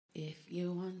If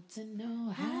you want to know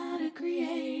how to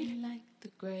create like the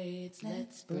greats,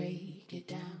 let's break it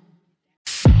down.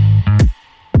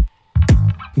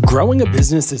 Growing a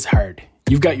business is hard.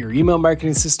 You've got your email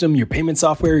marketing system, your payment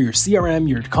software, your CRM,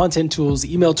 your content tools,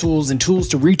 email tools, and tools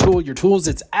to retool your tools.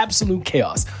 It's absolute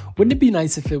chaos. Wouldn't it be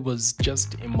nice if it was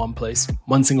just in one place,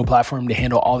 one single platform to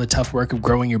handle all the tough work of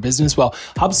growing your business? Well,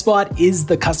 HubSpot is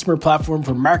the customer platform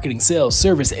for marketing, sales,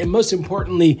 service, and most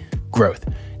importantly, growth.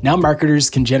 Now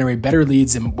marketers can generate better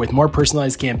leads and with more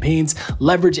personalized campaigns,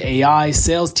 leverage AI,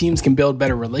 sales teams can build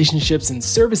better relationships, and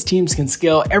service teams can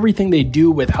scale everything they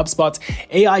do with HubSpot's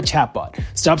AI chatbot.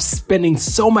 Stop spending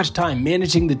so much time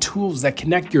managing the tools that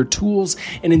connect your tools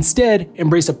and instead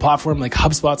embrace a platform like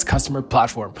HubSpot's customer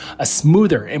platform, a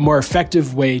smoother and more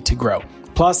effective way to grow.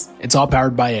 Plus, it's all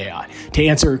powered by AI to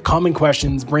answer common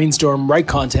questions, brainstorm, write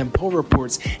content, pull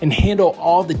reports, and handle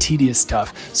all the tedious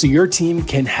stuff so your team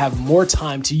can have more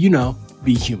time to,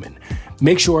 be human.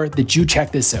 Make sure that you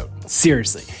check this out.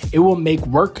 Seriously, it will make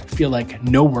work feel like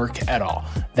no work at all.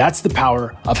 That's the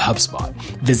power of HubSpot.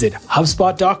 Visit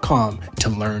HubSpot.com to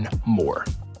learn more.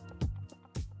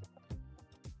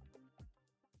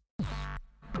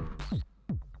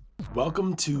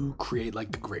 Welcome to Create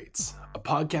Like the Greats, a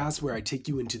podcast where I take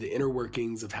you into the inner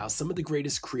workings of how some of the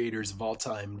greatest creators of all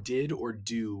time did or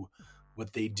do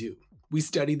what they do. We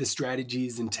study the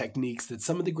strategies and techniques that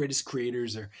some of the greatest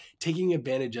creators are taking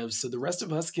advantage of so the rest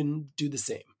of us can do the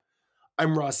same.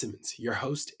 I'm Ross Simmons, your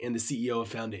host and the CEO of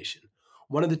Foundation,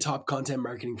 one of the top content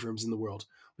marketing firms in the world,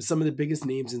 with some of the biggest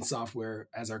names in software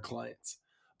as our clients.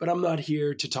 But I'm not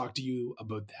here to talk to you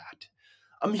about that.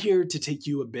 I'm here to take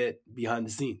you a bit behind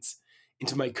the scenes,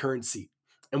 into my current seat.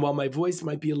 And while my voice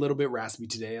might be a little bit raspy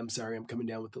today, I'm sorry, I'm coming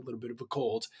down with a little bit of a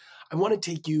cold, I want to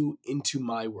take you into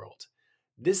my world.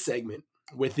 This segment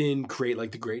within Create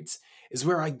Like the Greats is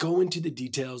where I go into the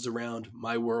details around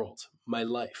my world, my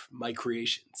life, my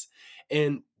creations.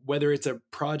 And whether it's a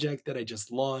project that I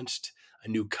just launched, a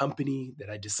new company that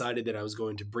I decided that I was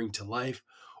going to bring to life,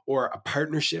 or a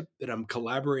partnership that I'm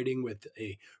collaborating with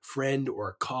a friend or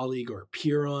a colleague or a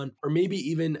peer on, or maybe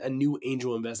even a new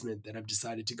angel investment that I've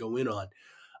decided to go in on,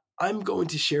 I'm going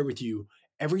to share with you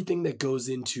everything that goes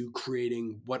into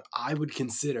creating what I would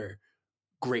consider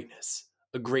greatness,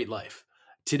 a great life.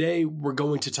 Today, we're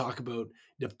going to talk about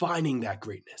defining that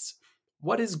greatness.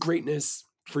 What is greatness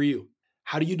for you?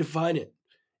 How do you define it?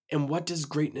 And what does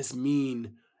greatness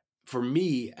mean for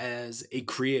me as a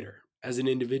creator, as an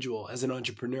individual, as an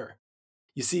entrepreneur?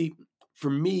 You see, for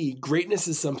me, greatness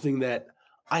is something that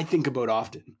I think about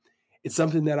often. It's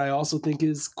something that I also think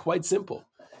is quite simple.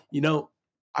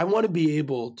 I want to be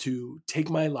able to take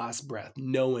my last breath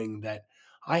knowing that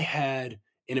I had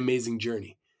an amazing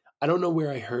journey. I don't know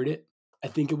where I heard it. I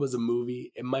think it was a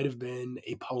movie. It might have been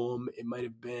a poem. It might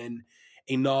have been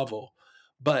a novel.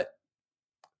 But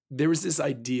there was this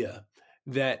idea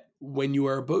that when you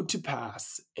are about to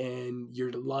pass and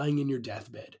you're lying in your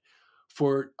deathbed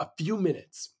for a few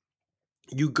minutes,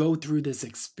 you go through this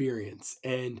experience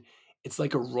and it's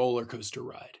like a roller coaster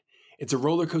ride. It's a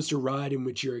roller coaster ride in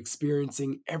which you're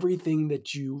experiencing everything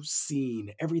that you've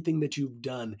seen, everything that you've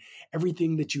done,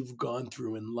 everything that you've gone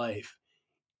through in life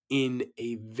in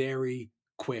a very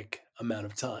quick amount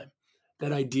of time.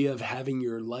 That idea of having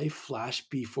your life flash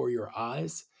before your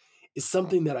eyes is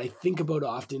something that I think about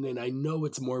often, and I know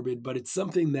it's morbid, but it's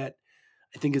something that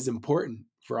I think is important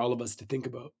for all of us to think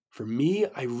about. For me,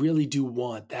 I really do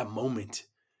want that moment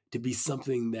to be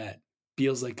something that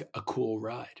feels like a cool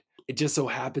ride. It just so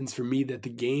happens for me that the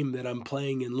game that I'm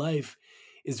playing in life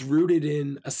is rooted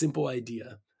in a simple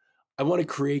idea. I want to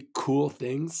create cool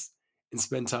things and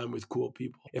spend time with cool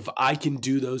people. If I can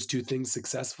do those two things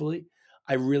successfully,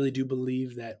 I really do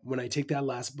believe that when I take that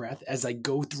last breath, as I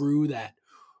go through that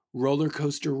roller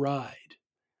coaster ride,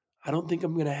 I don't think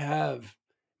I'm going to have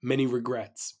many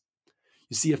regrets.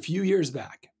 You see, a few years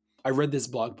back, I read this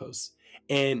blog post,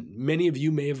 and many of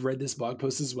you may have read this blog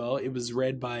post as well. It was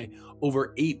read by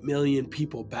over 8 million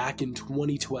people back in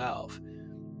 2012,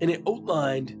 and it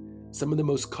outlined some of the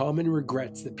most common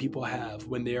regrets that people have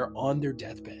when they are on their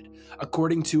deathbed,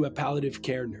 according to a palliative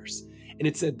care nurse. And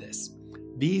it said this: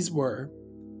 these were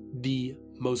the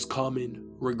most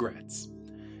common regrets.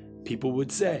 People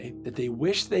would say that they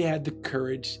wish they had the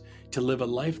courage to live a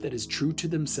life that is true to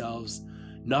themselves,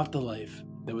 not the life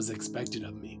that was expected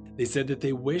of me. They said that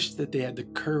they wished that they had the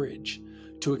courage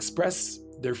to express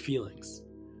their feelings.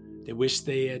 They wished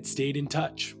they had stayed in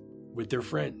touch with their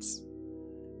friends.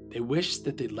 They wished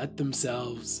that they let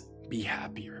themselves be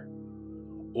happier.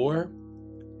 Or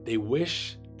they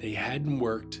wish they hadn't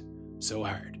worked so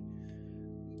hard.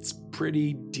 It's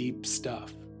pretty deep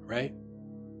stuff, right?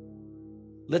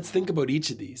 Let's think about each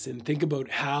of these and think about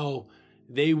how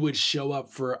they would show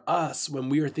up for us when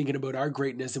we are thinking about our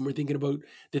greatness and we're thinking about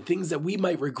the things that we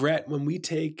might regret when we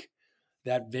take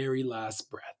that very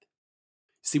last breath.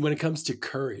 See, when it comes to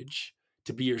courage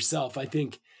to be yourself, I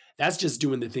think that's just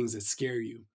doing the things that scare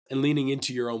you and leaning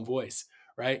into your own voice,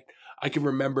 right? I can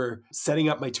remember setting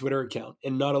up my Twitter account,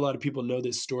 and not a lot of people know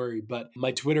this story, but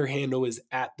my Twitter handle is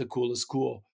at the coolest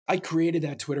cool. I created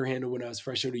that Twitter handle when I was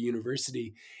fresh out of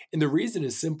university. And the reason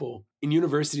is simple. In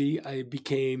university, I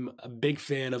became a big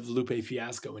fan of Lupe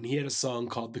Fiasco, and he had a song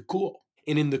called The Cool.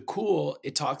 And in The Cool,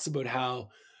 it talks about how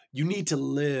you need to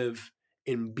live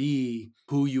and be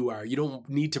who you are. You don't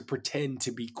need to pretend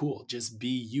to be cool. Just be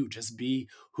you. Just be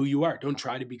who you are. Don't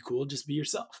try to be cool. Just be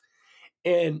yourself.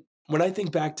 And when I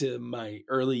think back to my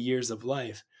early years of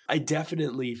life, I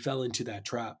definitely fell into that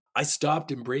trap. I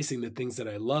stopped embracing the things that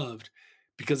I loved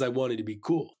because I wanted to be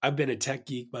cool. I've been a tech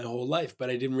geek my whole life, but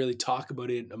I didn't really talk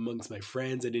about it amongst my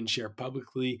friends. I didn't share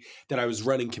publicly that I was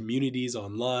running communities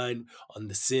online, on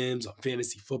The Sims, on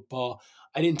fantasy football.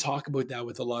 I didn't talk about that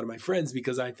with a lot of my friends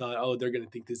because I thought, oh, they're going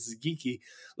to think this is geeky.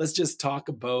 Let's just talk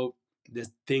about the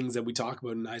things that we talk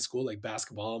about in high school, like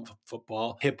basketball,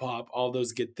 football, hip hop, all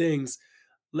those good things.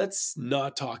 Let's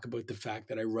not talk about the fact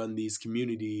that I run these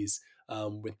communities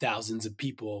with thousands of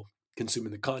people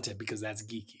consuming the content because that's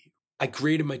geeky. I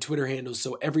created my Twitter handle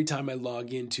so every time I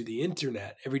log into the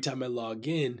internet, every time I log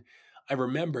in, I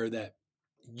remember that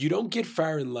you don't get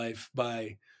far in life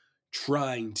by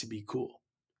trying to be cool.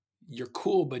 You're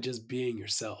cool by just being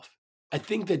yourself. I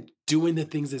think that doing the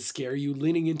things that scare you,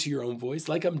 leaning into your own voice,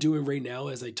 like I'm doing right now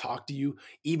as I talk to you,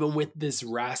 even with this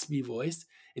raspy voice,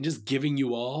 and just giving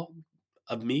you all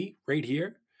of me right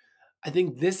here, I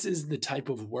think this is the type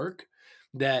of work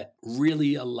that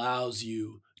really allows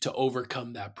you to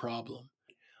overcome that problem.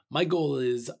 My goal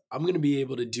is I'm going to be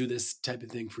able to do this type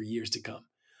of thing for years to come.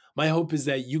 My hope is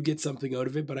that you get something out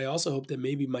of it, but I also hope that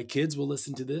maybe my kids will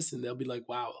listen to this and they'll be like,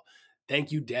 wow,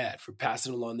 thank you, Dad, for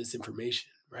passing along this information,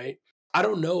 right? I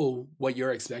don't know what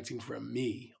you're expecting from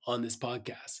me on this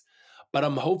podcast, but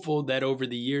I'm hopeful that over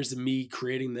the years of me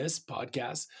creating this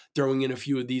podcast, throwing in a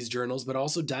few of these journals, but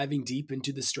also diving deep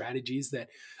into the strategies that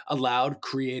allowed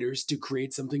creators to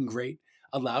create something great,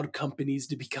 allowed companies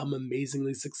to become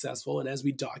amazingly successful. And as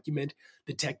we document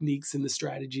the techniques and the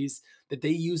strategies that they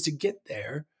use to get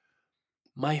there,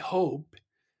 my hope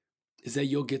is that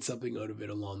you'll get something out of it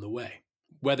along the way.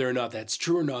 Whether or not that's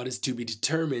true or not is to be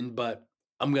determined, but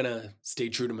I'm going to stay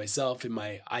true to myself and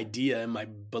my idea and my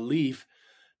belief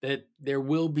that there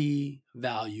will be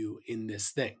value in this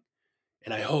thing.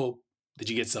 And I hope that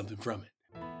you get something from it.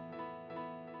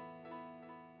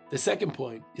 The second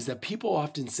point is that people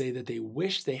often say that they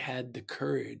wish they had the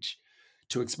courage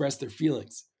to express their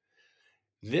feelings.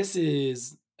 This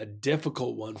is a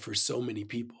difficult one for so many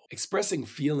people. Expressing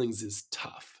feelings is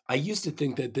tough. I used to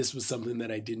think that this was something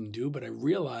that I didn't do, but I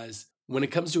realized when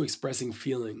it comes to expressing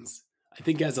feelings, I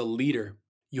think as a leader,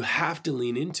 you have to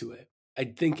lean into it. I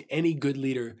think any good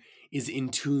leader is in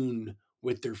tune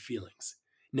with their feelings.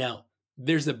 Now,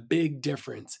 there's a big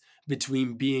difference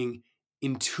between being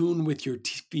in tune with your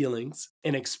feelings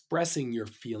and expressing your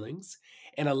feelings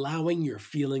and allowing your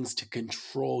feelings to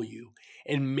control you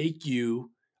and make you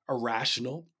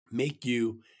irrational, make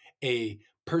you a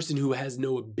person who has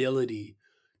no ability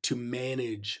to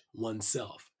manage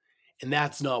oneself. And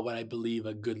that's not what I believe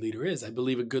a good leader is. I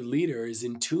believe a good leader is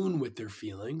in tune with their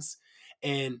feelings.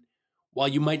 And while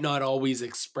you might not always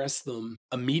express them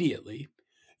immediately,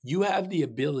 you have the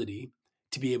ability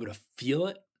to be able to feel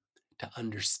it, to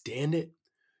understand it,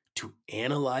 to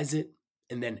analyze it,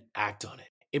 and then act on it.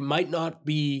 It might not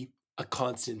be a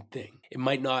constant thing. It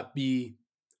might not be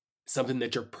something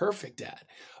that you're perfect at.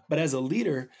 But as a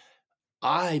leader,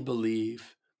 I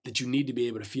believe that you need to be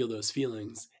able to feel those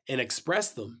feelings and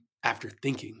express them after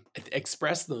thinking,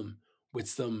 express them with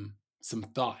some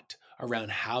thought around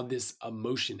how this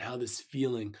emotion, how this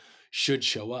feeling should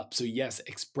show up. So yes,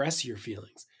 express your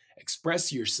feelings,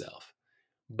 express yourself,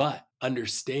 but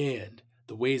understand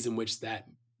the ways in which that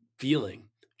feeling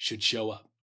should show up.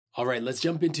 All right, let's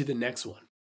jump into the next one.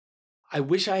 I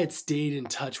wish I had stayed in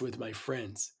touch with my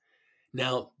friends.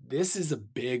 Now, this is a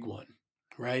big one,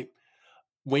 right?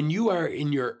 When you are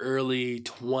in your early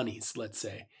 20s, let's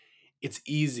say, it's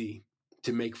easy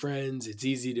to make friends. It's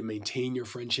easy to maintain your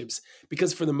friendships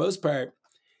because for the most part,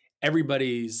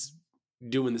 everybody's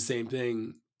doing the same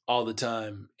thing all the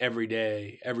time, every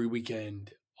day, every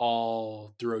weekend,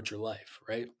 all throughout your life,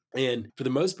 right? And for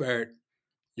the most part,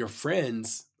 your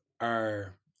friends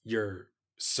are your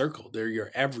circle. They're your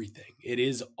everything. It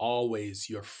is always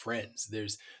your friends.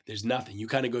 There's nothing. You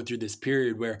kind of go through this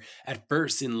period where at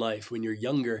first in life, when you're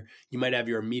younger, you might have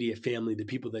your immediate family, the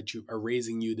people that you are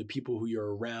raising you, the people who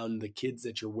you're around, the kids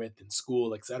that you're with in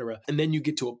school, etc. And then you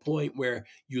get to a point where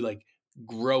you like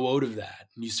grow out of that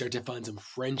and you start to find some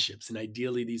friendships. And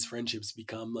ideally these friendships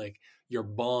become like your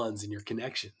bonds and your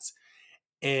connections.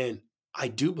 And I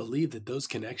do believe that those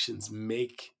connections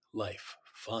make life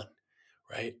fun,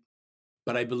 right?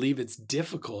 But I believe it's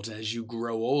difficult as you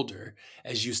grow older,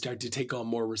 as you start to take on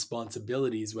more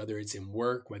responsibilities, whether it's in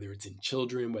work, whether it's in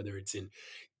children, whether it's in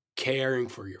caring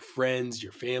for your friends,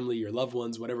 your family, your loved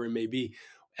ones, whatever it may be.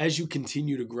 As you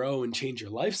continue to grow and change your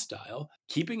lifestyle,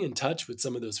 keeping in touch with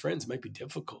some of those friends might be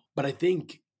difficult. But I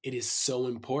think it is so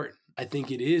important. I think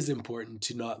it is important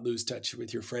to not lose touch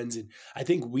with your friends. And I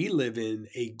think we live in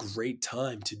a great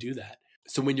time to do that.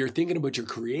 So when you're thinking about your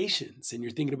creations and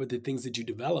you're thinking about the things that you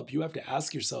develop, you have to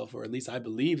ask yourself, or at least I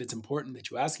believe it's important that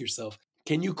you ask yourself,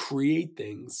 can you create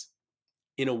things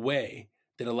in a way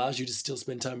that allows you to still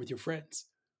spend time with your friends?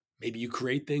 Maybe you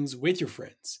create things with your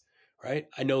friends, right?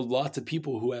 I know lots of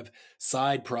people who have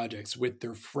side projects with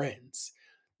their friends.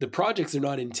 The projects are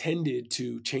not intended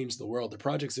to change the world. The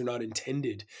projects are not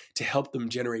intended to help them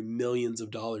generate millions of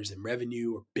dollars in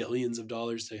revenue or billions of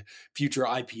dollars to future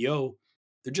IPO.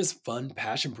 They're just fun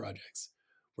passion projects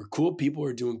where cool people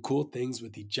are doing cool things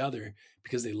with each other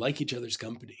because they like each other's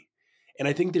company. And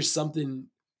I think there's something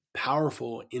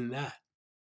powerful in that.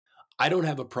 I don't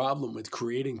have a problem with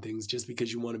creating things just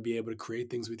because you want to be able to create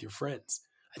things with your friends.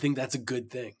 I think that's a good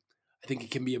thing. I think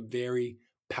it can be a very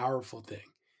powerful thing.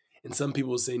 And some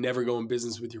people will say never go in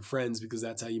business with your friends because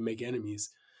that's how you make enemies.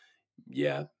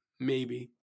 Yeah,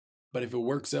 maybe. But if it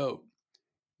works out,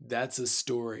 that's a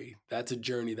story, that's a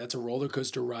journey, that's a roller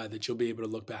coaster ride that you'll be able to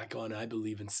look back on, I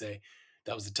believe, and say,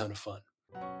 that was a ton of fun.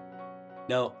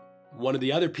 Now, one of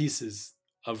the other pieces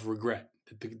of regret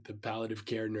that the palliative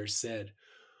care nurse said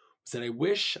was that I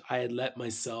wish I had let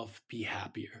myself be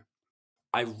happier.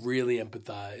 I really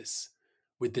empathize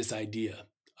with this idea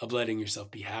of letting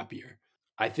yourself be happier.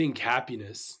 I think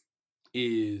happiness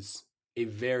is a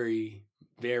very,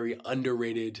 very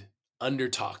underrated,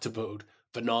 under-talked about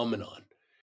phenomenon.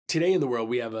 Today in the world,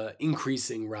 we have an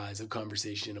increasing rise of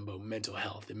conversation about mental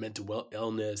health and mental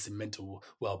illness and mental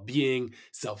well-being,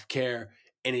 self-care,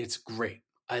 and it's great.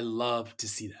 I love to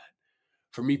see that.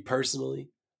 For me personally,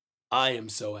 I am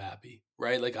so happy,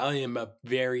 right? Like I am a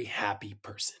very happy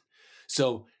person.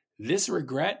 So this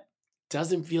regret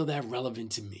doesn't feel that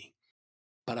relevant to me,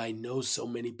 but I know so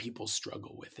many people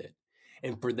struggle with it.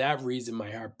 And for that reason,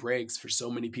 my heart breaks for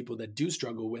so many people that do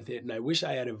struggle with it. And I wish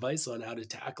I had advice on how to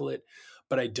tackle it,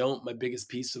 but I don't. My biggest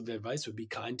piece of advice would be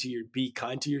be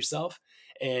kind to yourself,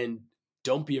 and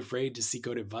don't be afraid to seek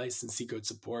out advice and seek out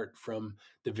support from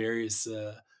the various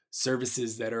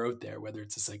services that are out there, whether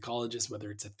it's a psychologist,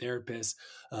 whether it's a therapist,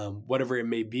 whatever it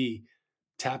may be.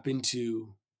 Tap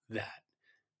into that.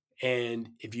 And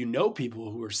if you know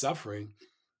people who are suffering,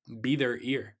 be their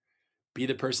ear, be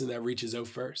the person that reaches out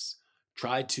first.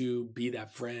 Try to be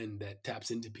that friend that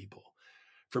taps into people.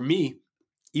 For me,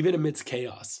 even amidst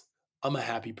chaos, I'm a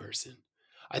happy person.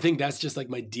 I think that's just like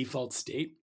my default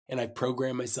state. And I've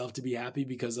programmed myself to be happy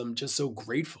because I'm just so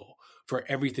grateful for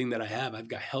everything that I have. I've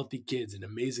got healthy kids, an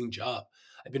amazing job.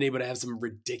 I've been able to have some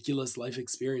ridiculous life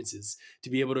experiences, to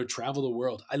be able to travel the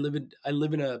world. I live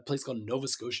in a place called Nova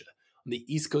Scotia on the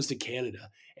east coast of Canada,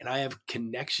 and I have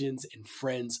connections and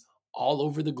friends all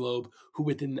over the globe who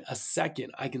within a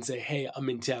second I can say, hey, I'm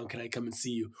in town. Can I come and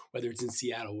see you? Whether it's in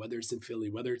Seattle, whether it's in Philly,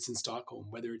 whether it's in Stockholm,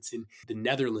 whether it's in the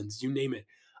Netherlands, you name it.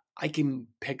 I can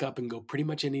pick up and go pretty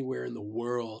much anywhere in the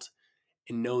world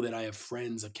and know that I have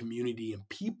friends, a community, and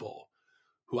people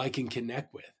who I can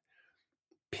connect with.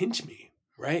 Pinch me,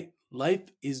 right? Life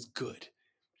is good.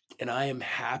 And I am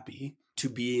happy to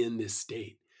be in this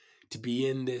state, to be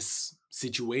in this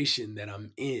situation that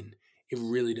I'm in. It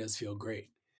really does feel great.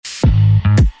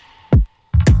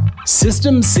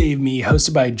 Systems Save Me,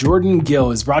 hosted by Jordan Gill,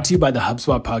 is brought to you by the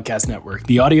HubSpot Podcast Network,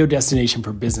 the audio destination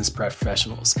for business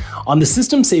professionals. On the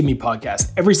Systems Save Me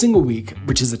podcast, every single week,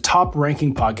 which is a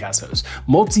top-ranking podcast host,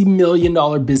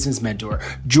 multi-million-dollar business mentor,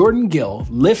 Jordan Gill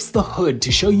lifts the hood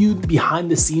to show you behind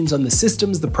the scenes on the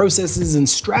systems, the processes, and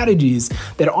strategies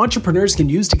that entrepreneurs can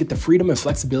use to get the freedom and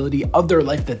flexibility of their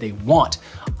life that they want.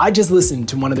 I just listened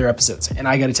to one of their episodes, and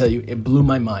I got to tell you, it blew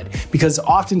my mind, because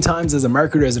oftentimes as a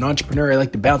marketer, as an entrepreneur, I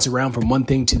like to bounce around from one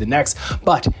thing to the next,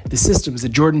 but the systems that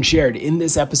Jordan shared in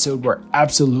this episode were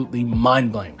absolutely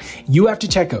mind-blowing. You have to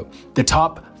check out the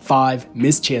top 5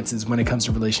 missed chances when it comes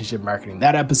to relationship marketing.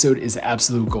 That episode is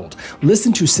absolute gold.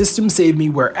 Listen to Systems Save Me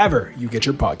wherever you get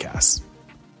your podcasts.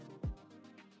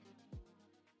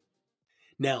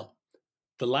 Now,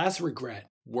 the last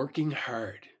regret, working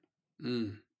hard.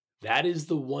 That is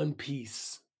the one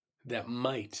piece that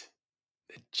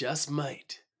just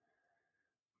might,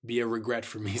 be a regret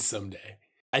for me someday.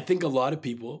 I think a lot of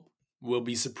people will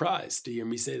be surprised to hear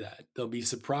me say that. They'll be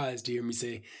surprised to hear me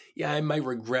say, yeah, I might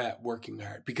regret working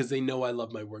hard because they know I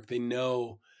love my work. They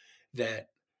know that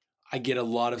I get a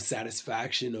lot of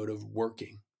satisfaction out of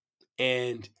working.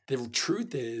 And the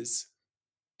truth is,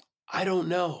 I don't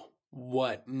know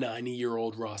what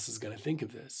 90-year-old Ross is going to think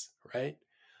of this, right?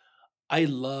 I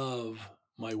love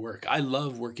my work. I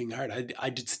love working hard.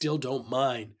 I still don't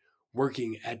mind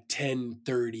working at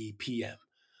 10:30 p.m.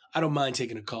 I don't mind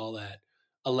taking a call at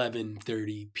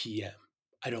 11:30 p.m.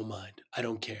 I don't mind. I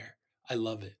don't care. I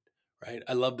love it, right?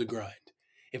 I love the grind.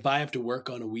 If I have to work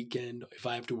on a weekend, if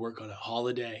I have to work on a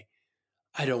holiday,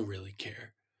 I don't really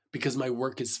care because my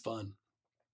work is fun.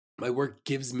 My work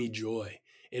gives me joy.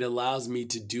 It allows me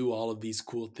to do all of these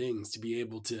cool things, to be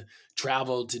able to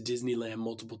travel to Disneyland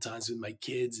multiple times with my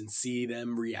kids and see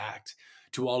them react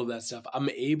to all of that stuff. I'm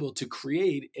able to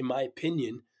create, in my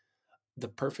opinion, the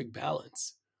perfect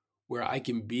balance where I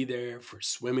can be there for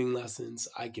swimming lessons.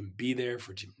 I can be there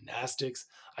for gymnastics.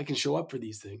 I can show up for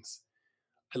these things.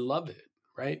 I love it,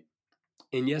 right?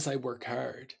 And yes, I work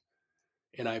hard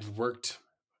and I've worked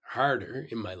harder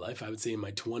in my life. I would say in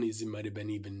my 20s, it might have been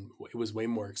it was way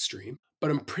more extreme. But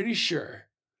I'm pretty sure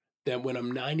that when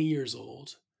I'm 90 years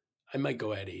old, I might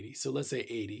go at 80. So let's say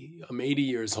 80. I'm 80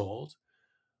 years old.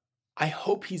 I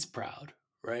hope he's proud,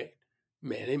 right?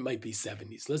 Man, it might be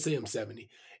 70s. Let's say I'm 70.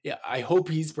 Yeah, I hope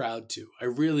he's proud too. I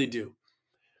really do.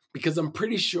 Because I'm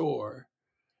pretty sure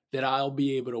that I'll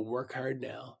be able to work hard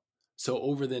now. So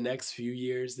over the next few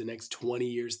years, the next 20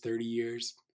 years, 30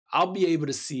 years, I'll be able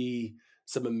to see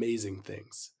some amazing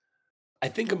things. I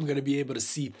think I'm going to be able to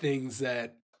see things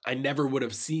that I never would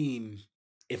have seen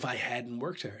if I hadn't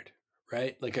worked hard,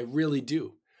 right? Like I really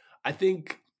do. I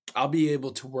think I'll be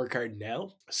able to work hard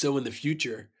now. So in the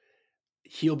future,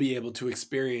 he'll be able to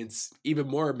experience even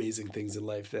more amazing things in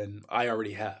life than I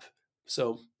already have.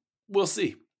 So we'll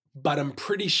see. But I'm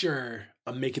pretty sure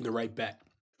I'm making the right bet.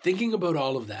 Thinking about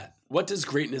all of that, what does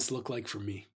greatness look like for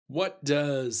me? What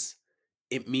does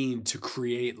it mean to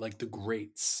create like the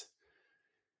greats?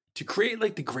 To create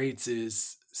like the greats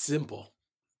is simple.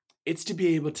 It's to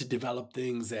be able to develop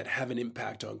things that have an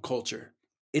impact on culture.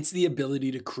 It's the ability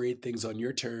to create things on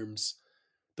your terms,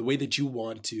 the way that you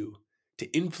want to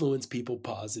influence people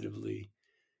positively,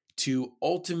 to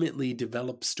ultimately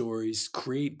develop stories,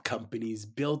 create companies,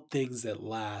 build things that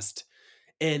last.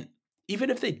 And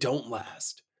even if they don't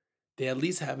last, they at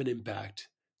least have an impact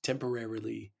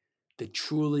temporarily that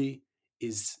truly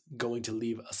is going to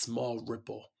leave a small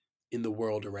ripple in the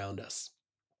world around us.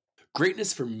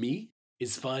 Greatness for me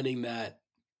is finding that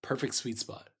perfect sweet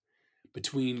spot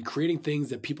between creating things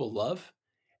that people love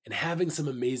and having some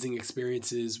amazing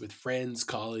experiences with friends,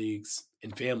 colleagues,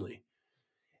 and family.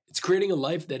 It's creating a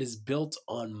life that is built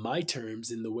on my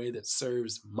terms in the way that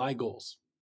serves my goals.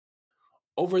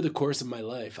 Over the course of my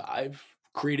life, I've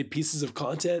created pieces of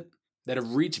content that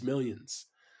have reached millions.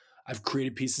 I've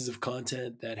created pieces of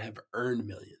content that have earned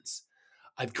millions.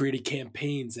 I've created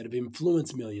campaigns that have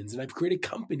influenced millions, and I've created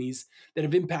companies that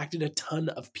have impacted a ton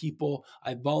of people.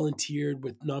 I've volunteered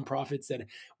with nonprofits that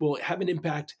will have an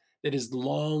impact that is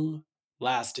long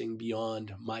lasting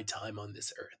beyond my time on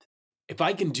this earth. If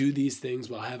I can do these things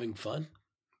while having fun,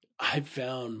 I've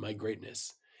found my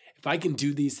greatness. If I can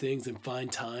do these things and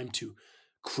find time to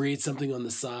create something on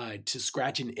the side, to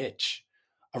scratch an itch,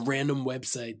 a random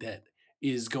website that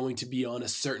is going to be on a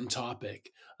certain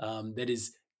topic that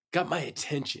is got my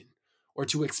attention, or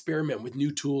to experiment with new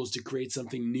tools to create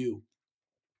something new,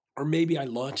 or maybe I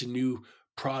launch a new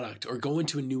product or go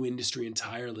into a new industry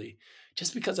entirely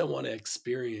just because I want to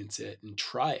experience it and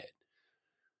try it.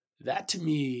 That to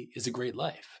me is a great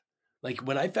life. Like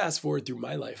when I fast forward through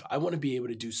my life, I want to be able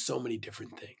to do so many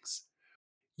different things.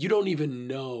 You don't even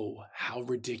know how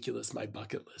ridiculous my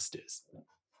bucket list is.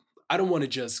 I don't want to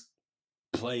just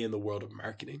play in the world of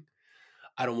marketing.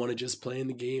 I don't want to just play in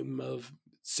the game of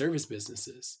service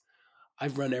businesses.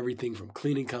 I've run everything from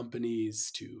cleaning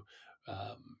companies to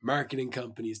marketing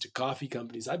companies to coffee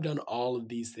companies. I've done all of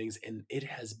these things and it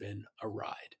has been a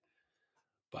ride.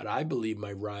 But I believe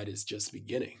my ride is just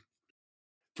beginning.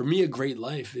 For me, a great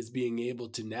life is being able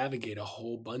to navigate a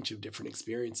whole bunch of different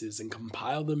experiences and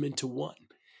compile them into one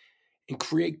and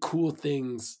create cool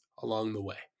things along the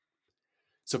way.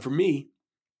 So for me,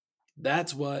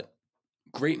 that's what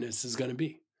greatness is going to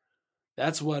be.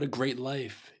 That's what a great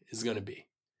life is going to be.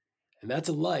 And that's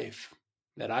a life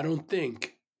that I don't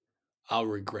think I'll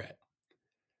regret.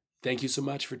 Thank you so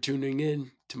much for tuning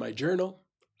in to my journal.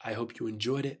 I hope you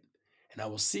enjoyed it, and I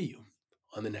will see you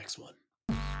on the next one.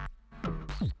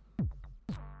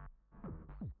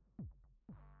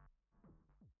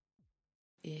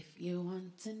 If you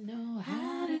want to know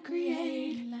how to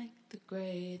create like the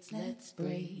greats, let's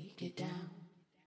break it down.